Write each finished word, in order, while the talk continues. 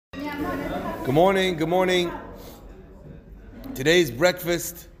Good morning, good morning. Today's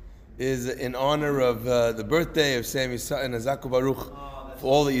breakfast is in honor of the birthday of Sammy Sutton Hazaku Baruch, for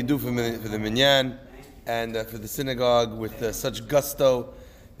all that you do for the minyan and for the synagogue with such gusto.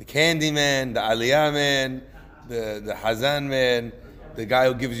 The candy man, the aliyah man, the hazan man, the guy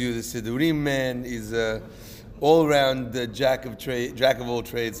who gives you the sidurim man. He's all around the jack of all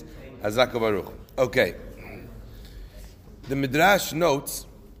trades. Hazaku Baruch. Okay. The Midrash notes,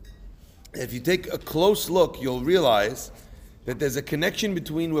 if you take a close look, you'll realize that there's a connection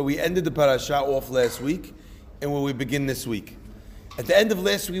between where we ended the parasha off last week and where we begin this week. At the end of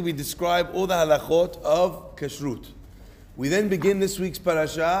last week, we described all the halachot of kashrut. We then begin this week's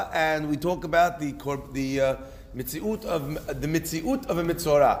parasha and we talk about the mitziut of a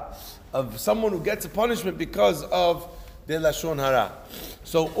mitzorah, of someone who gets a punishment because of their lashon hara.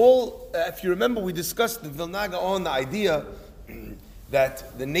 So if you remember, we discussed the Vilna Gaon, the idea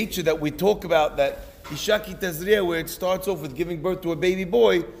that the nature that we talk about, that Ishaki Tazria, where it starts off with giving birth to a baby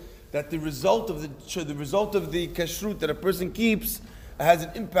boy, that the result of the kashrut that a person keeps has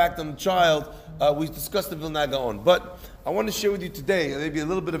an impact on the child. We discussed the Vilna Gaon. But I want to share with you today maybe a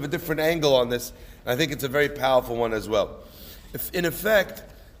little bit of a different angle on this. I think it's a very powerful one as well. In effect,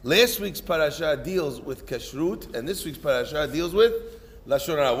 last week's parasha deals with kashrut, and this week's parasha deals with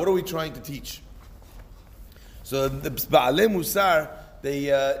lashon hara. What are we trying to teach? So the Ba'alei Musar,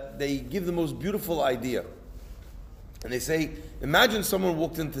 they give the most beautiful idea. And they say, imagine someone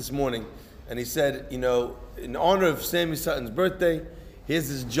walked in this morning and he said, in honor of Sammy Sutton's birthday, here's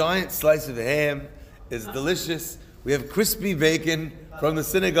this giant slice of ham. It's delicious. We have crispy bacon from the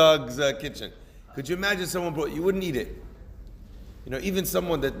synagogue's kitchen. Could you imagine someone brought, you wouldn't eat it. Even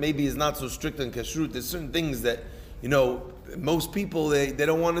someone that maybe is not so strict on kashrut, there's certain things that, most people, they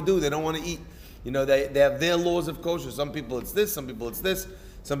don't want to do, they don't want to eat. They have their laws of kosher. Some people it's this, some people it's this,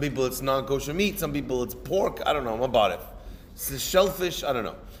 some people it's non-kosher meat, some people it's pork. I don't know, I'm about it. It's shellfish, I don't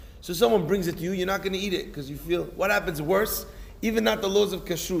know. So someone brings it to you, you're not going to eat it because you feel, what happens worse? Even not the laws of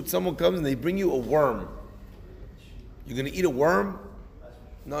kashrut. Someone comes and they bring you a worm. You're going to eat a worm?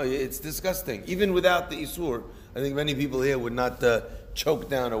 No, it's disgusting. Even without the isur, I think many people here would not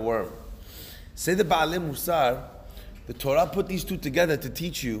choke down a worm. Say the Ba'alei Musar, the Torah put these two together to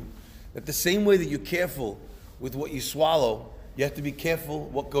teach you that the same way that you're careful with what you swallow, you have to be careful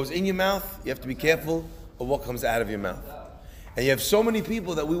what goes in your mouth, you have to be careful of what comes out of your mouth. And you have so many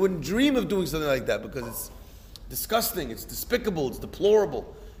people that we wouldn't dream of doing something like that because it's disgusting, it's despicable, it's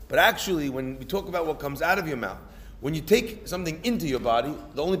deplorable. But actually, when we talk about what comes out of your mouth, when you take something into your body,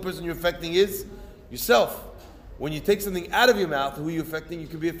 the only person you're affecting is yourself. When you take something out of your mouth, who are you affecting? You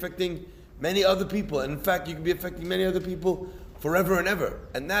could be affecting many other people. And in fact, you could be affecting many other people forever and ever.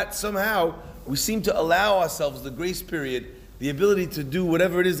 And that somehow, we seem to allow ourselves the grace period, the ability to do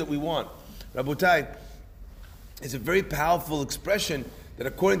whatever it is that we want. Rabotai, it's a very powerful expression that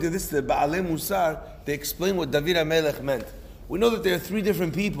according to this, the Ba'alei Musar, they explain what David HaMelech meant. We know that there are three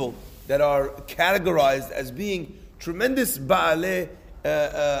different people that are categorized as being tremendous Ba'alei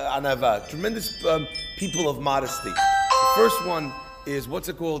Anava, tremendous people of modesty. The first one is,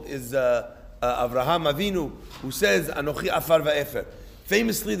 is Avraham Avinu, who says, Anochi Afar Va'efer.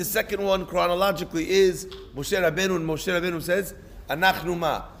 Famously, the second one, chronologically, is Moshe Rabbeinu, and Moshe Rabbeinu says, Anachnu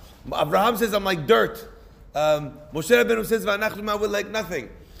Ma. Avraham says, I'm like dirt. Moshe Rabbeinu says, Va'anachnu Ma, we're like nothing.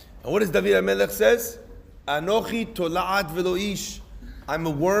 And what does David HaMelech says? Anochi Tola'at Velo Ish. I'm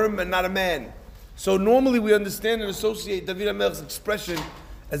a worm and not a man. So normally we understand and associate David HaMelech's expression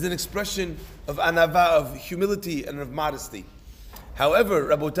as an expression of anava, of humility and of modesty. However,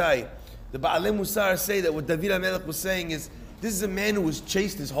 Rabotai, the Ba'alei Musar say that what David HaMelech was saying is, this is a man who was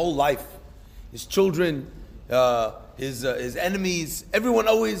chased his whole life. His children, his enemies, everyone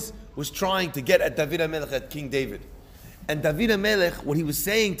always was trying to get at David HaMelech, at King David. And David HaMelech, what he was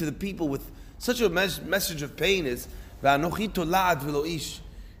saying to the people with such a message of pain is, V'anochi tola'at v'lo ish.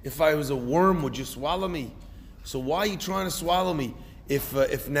 If I was a worm, would you swallow me? So why are you trying to swallow me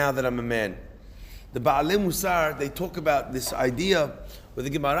if now that I'm a man? The Ba'alei Musar, they talk about this idea where the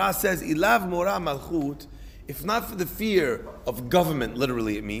Gemara says, Ilav mora malchut, if not for the fear of government,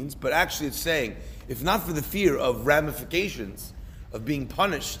 literally it means, but actually it's saying, if not for the fear of ramifications, of being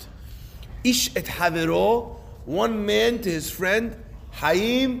punished, ish et havero, one man to his friend,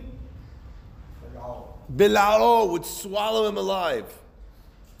 hayim bilaro, would swallow him alive.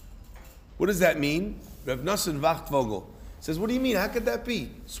 What does that mean? Rav Nassan Vachtvogel says, what do you mean? How could that be?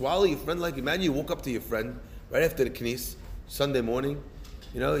 Swallow your friend like, imagine you woke up to your friend right after the knis, Sunday morning.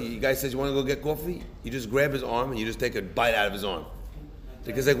 You guys says you want to go get coffee? You just grab his arm and you just take a bite out of his arm.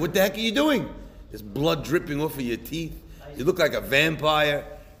 Because what the heck are you doing? There's blood dripping off of your teeth. You look like a vampire.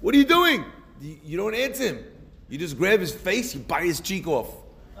 What are you doing? You don't answer him. You just grab his face, you bite his cheek off.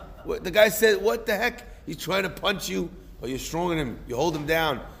 The guy said, what the heck? He's trying to punch you, or you're stronger than him. You hold him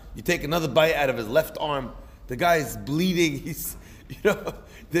down. You take another bite out of his left arm. The guy is bleeding. He's,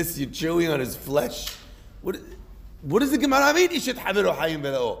 you're chewing on his flesh. What does the Gemara mean?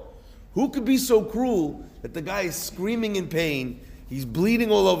 Who could be so cruel that the guy is screaming in pain, he's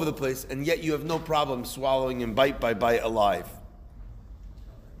bleeding all over the place, and yet you have no problem swallowing him bite by bite alive?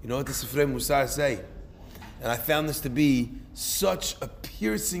 You know what the Sifrei Musar say? And I found this to be such a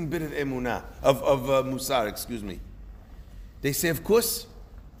piercing bit of emunah, of Musar, excuse me. They say, of course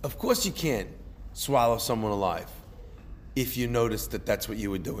you can't swallow someone alive if you noticed that that's what you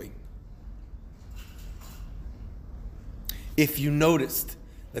were doing. If you noticed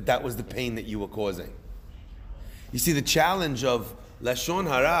that was the pain that you were causing. You see, the challenge of Lashon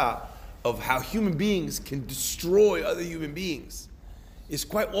Hara, of how human beings can destroy other human beings, is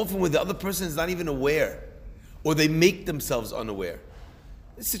quite often where the other person is not even aware, or they make themselves unaware.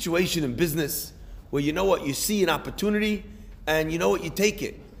 This situation in business where you see an opportunity and you take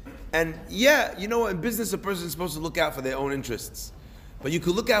it. And in business a person is supposed to look out for their own interests. But you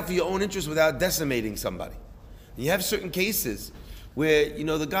could look out for your own interests without decimating somebody. And you have certain cases where,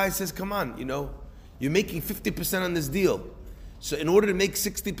 the guy says, come on, you're making 50% on this deal. So in order to make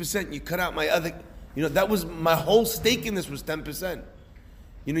 60%, you cut out my other, that was my whole stake in this was 10%.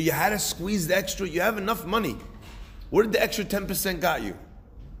 You had to squeeze the extra, you have enough money. What did the extra 10% got you?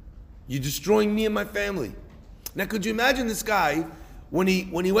 You're destroying me and my family. Now could you imagine this guy, when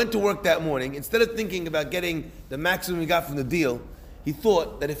he went to work that morning, instead of thinking about getting the maximum he got from the deal, he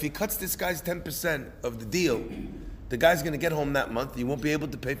thought that if he cuts this guy's 10% of the deal, the guy's going to get home that month, he won't be able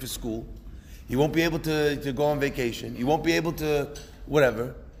to pay for school, he won't be able to go on vacation, he won't be able to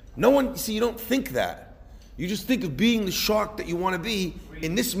whatever. You don't think that. You just think of being the shark that you want to be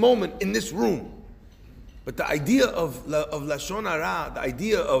in this moment, in this room. But the idea of Lashon Hara, the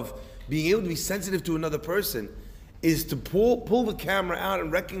idea of being able to be sensitive to another person, is to pull the camera out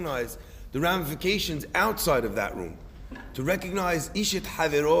and recognize the ramifications outside of that room. To recognize Ishet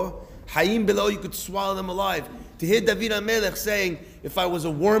Havero, Hayim below, you could swallow them alive. To hear David HaMelech saying, if I was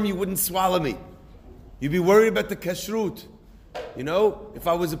a worm, you wouldn't swallow me. You'd be worried about the kashrut. If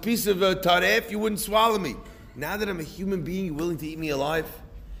I was a piece of taref, you wouldn't swallow me. Now that I'm a human being, you're willing to eat me alive?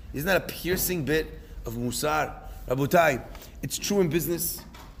 Isn't that a piercing bit of Musar? Rabotai, it's true in business,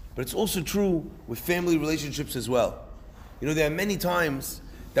 but it's also true with family relationships as well. There are many times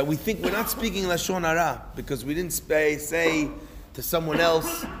that we think we're not speaking Lashon Hara because we didn't say to someone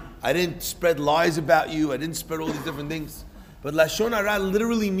else, I didn't spread lies about you, I didn't spread all these different things. But Lashon Hara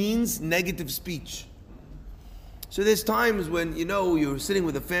literally means negative speech. So there's times when, you're sitting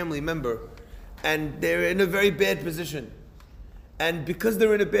with a family member and they're in a very bad position. And because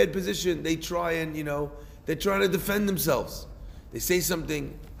they're in a bad position, they try and, they're trying to defend themselves. They say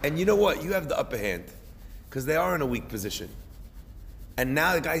something, and you know what? You have the upper hand because they are in a weak position. And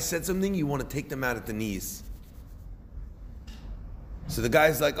now the guy said something, you want to take them out at the knees. So the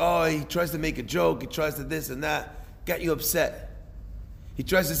guy's like, he tries to make a joke, he tries to this and that, got you upset. He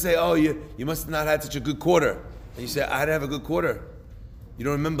tries to say, you must have not had such a good quarter. And you say, I had to have a good quarter. You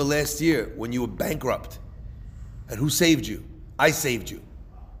don't remember last year when you were bankrupt. And who saved you? I saved you.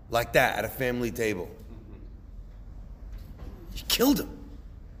 Like that, at a family table. You killed him.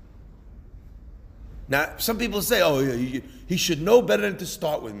 Now, some people say, he should know better than to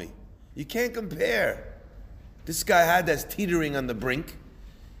start with me. You can't compare. This guy had that's teetering on the brink.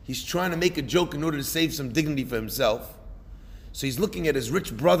 He's trying to make a joke in order to save some dignity for himself. So he's looking at his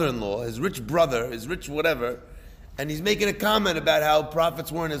rich brother-in-law, his rich brother, his rich whatever, and he's making a comment about how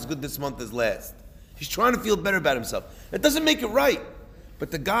profits weren't as good this month as last. He's trying to feel better about himself. That doesn't make it right.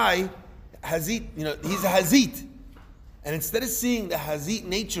 But the guy, Hazit, he's a Hazit. And instead of seeing the Hazit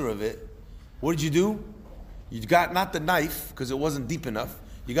nature of it, what did you do? You got not the knife, because it wasn't deep enough,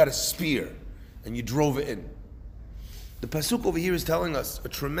 you got a spear, and you drove it in. The Pasuk over here is telling us a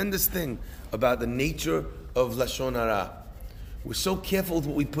tremendous thing about the nature of Lashon Hara. We're so careful with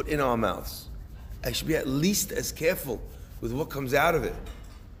what we put in our mouths. I should be at least as careful with what comes out of it.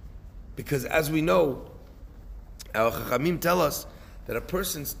 Because as we know, our Chachamim tell us that a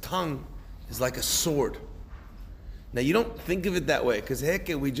person's tongue is like a sword. Now you don't think of it that way, because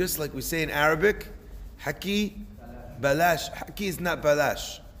we just, like we say in Arabic, haki, balash. Haki is not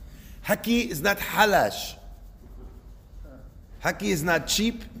balash. Haki is not halash. Haki is not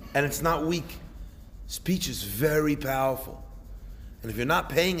cheap, and it's not weak. Speech is very powerful. And if you're not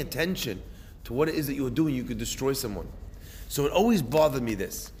paying attention to what it is that you're doing, you could destroy someone. So it always bothered me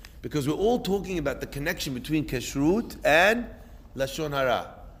this, because we're all talking about the connection between kashrut and Lashon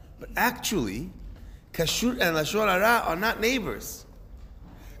Hara. But actually, kashrut and lashon hara are not neighbors.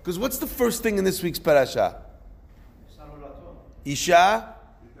 Because what's the first thing in this week's parasha? Isha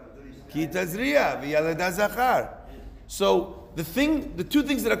ki tazria v'yaleda zachar. So the two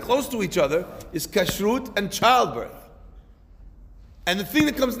things that are close to each other is kashrut and childbirth. And the thing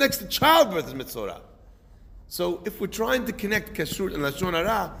that comes next to childbirth is mitzorah. So if we're trying to connect kashrut and lashon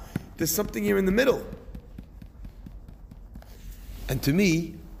hara, there's something here in the middle. And to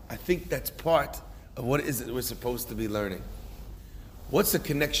me, I think that's part of what it is that we're supposed to be learning. What's the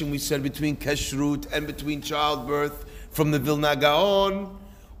connection we said between kashrut and between childbirth from the Vilna Gaon?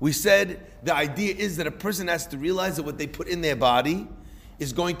 We said the idea is that a person has to realize that what they put in their body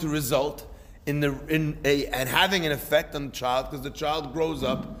is going to result in having an effect on the child, because the child grows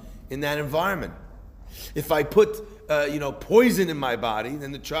up in that environment. If I put poison in my body,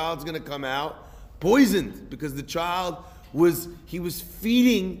 then the child's going to come out poisoned, because the child was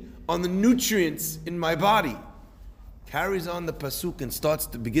feeding on the nutrients in my body. Carries on the pasuk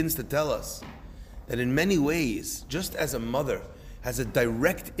and begins to tell us that in many ways, just as a mother has a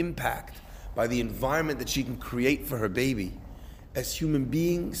direct impact by the environment that she can create for her baby, as human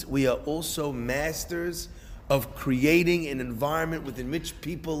beings, we are also masters of creating an environment within which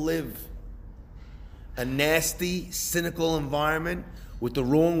people live. A nasty, cynical environment with the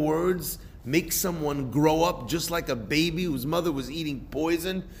wrong words makes someone grow up just like a baby whose mother was eating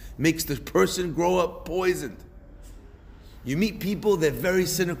poison, makes the person grow up poisoned. You meet people, they're very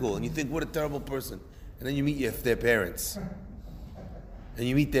cynical, and you think, what a terrible person. And then you meet their parents. And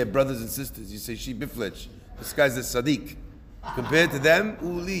you meet their brothers and sisters. You say, she biflech. This guy's a Sadiq. Compared to them,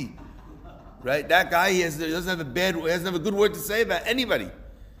 uli. Right? That guy, he doesn't have a good word to say about anybody.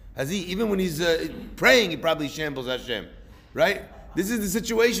 Even when he's praying, he probably shambles Hashem. Right? This is the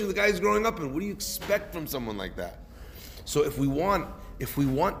situation the guy is growing up in. What do you expect from someone like that? So if we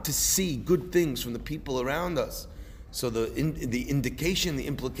want to see good things from the people around us, so the indication, the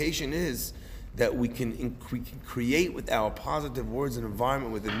implication is that we can create with our positive words an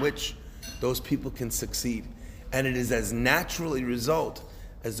environment within which those people can succeed. And it is as natural a result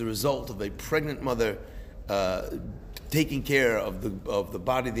as the result of a pregnant mother taking care of the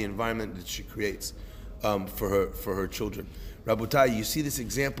body, the environment that she creates for her children. Rabotai, you see this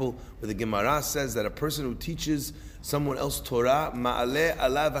example where the Gemara says that a person who teaches someone else Torah, ma'aleh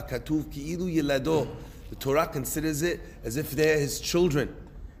alav hakatuv ki'ilu yilado. The Torah considers it as if they're his children.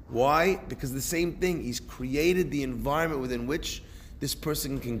 Why? Because the same thing. He's created the environment within which this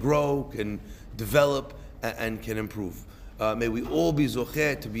person can grow, can develop, and can improve. May we all be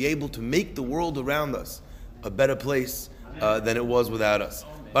zocher to be able to make the world around us a better place than it was without us.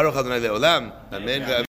 Baruch Adonai Le'olam. Amen.